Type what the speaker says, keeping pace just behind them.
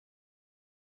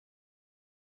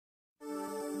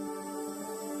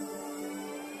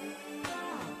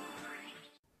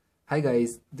Hi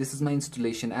guys, this is my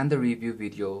installation and the review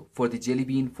video for the Jelly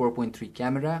Bean 4.3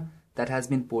 camera that has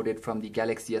been ported from the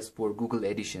Galaxy S4 Google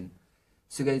Edition.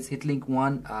 So guys, hit link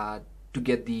 1 to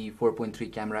get the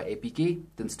 4.3 camera APK.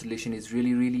 The installation is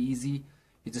really easy.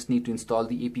 You just need to install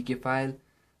the APK file.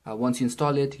 Once you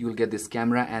install it, you will get this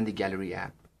camera and the gallery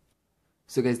app.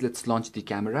 So guys, let's launch the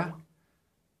camera.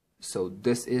 So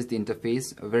this is the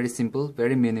interface, very simple,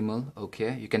 very minimal.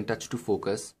 Okay, you can touch to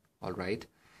focus, alright,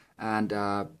 and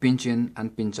pinch in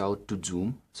and pinch out to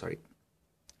zoom,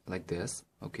 like this.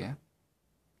 Okay,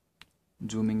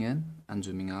 zooming in and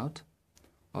zooming out,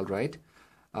 alright.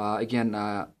 Again,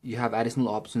 you have additional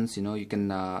options. You can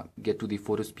get to the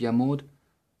Photosphere mode,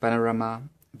 panorama,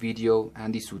 video,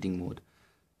 and the shooting mode.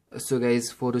 So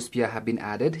guys, Photosphere have been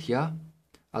added here.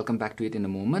 I'll come back to it in a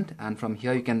moment, and from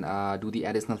here you can do the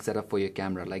additional setup for your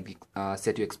camera, like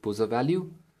set your exposure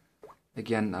value.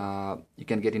 Again, you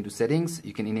can get into settings,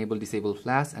 you can enable disable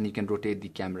flash, and you can rotate the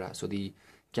camera, so the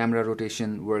camera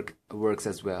rotation works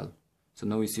as well, so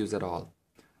no issues at all.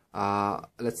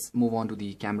 Let's move on to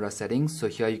the camera settings. So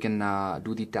here you can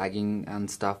do the tagging and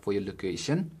stuff for your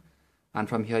location, and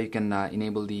from here you can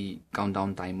enable the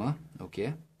countdown timer.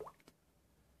 Okay,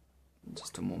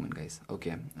 just a moment guys.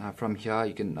 Okay, from here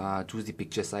you can choose the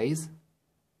picture size,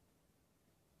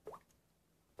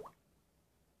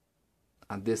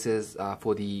 and this is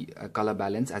for the color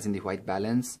balance, as in the white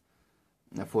balance,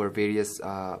 for various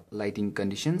lighting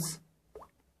conditions.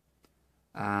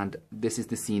 And this is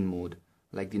the scene mode,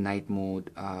 like the night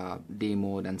mode, day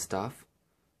mode and stuff.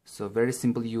 So very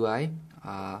simple UI.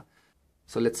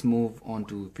 So let's move on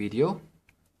to video.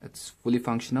 It's fully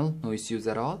functional, no issues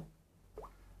at all.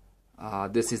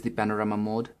 This is the panorama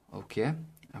mode, okay,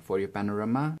 for your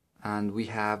panorama, and we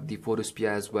have the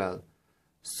Photosphere as well.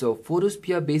 So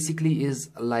Photosphere basically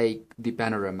is like the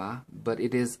panorama, but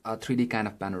it is a 3D kind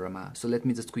of panorama. So let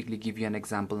me just quickly give you an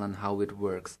example on how it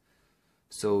works.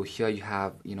 So here you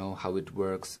have, how it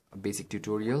works, a basic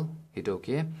tutorial. Hit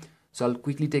OK. So I'll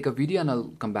quickly take a video and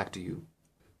I'll come back to you.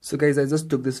 So guys, I just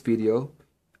took this video,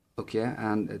 okay,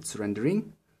 and it's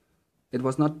rendering. It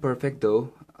was not perfect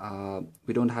though.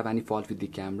 We don't have any fault with the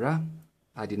camera.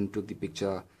 I didn't took the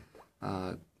picture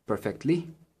perfectly,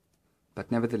 but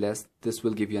nevertheless this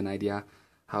will give you an idea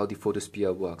how the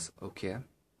Photosphere works. Okay,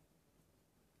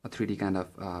 a 3D kind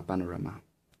of panorama.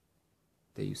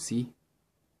 There you see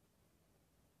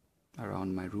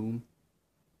around my room.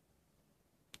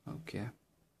 Okay,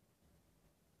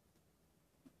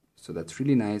 so that's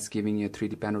really nice, giving you a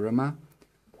 3D panorama.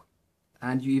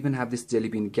 And you even have this Jelly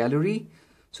Bean gallery,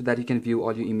 so that you can view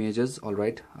all your images.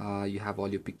 Alright, you have all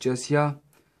your pictures here.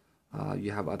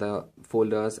 You have other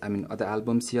folders, other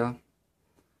albums here.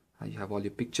 You have all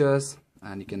your pictures,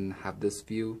 and you can have this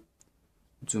view.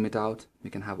 Zoom it out, you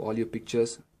can have all your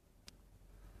pictures.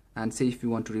 And say if you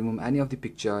want to remove any of the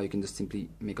picture, you can just simply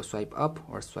make a swipe up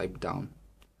or swipe down,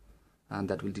 and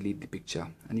that will delete the picture.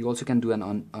 And you also can do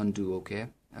an undo, okay,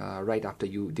 right after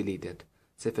you delete it.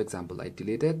 Say for example, I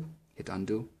delete it, hit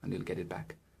undo, and you'll get it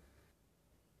back.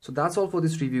 So that's all for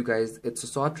this review guys. It's a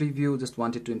short review, just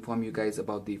wanted to inform you guys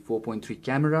about the 4.3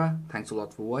 camera. Thanks a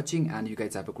lot for watching, and you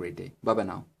guys have a great day. Bye bye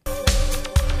now.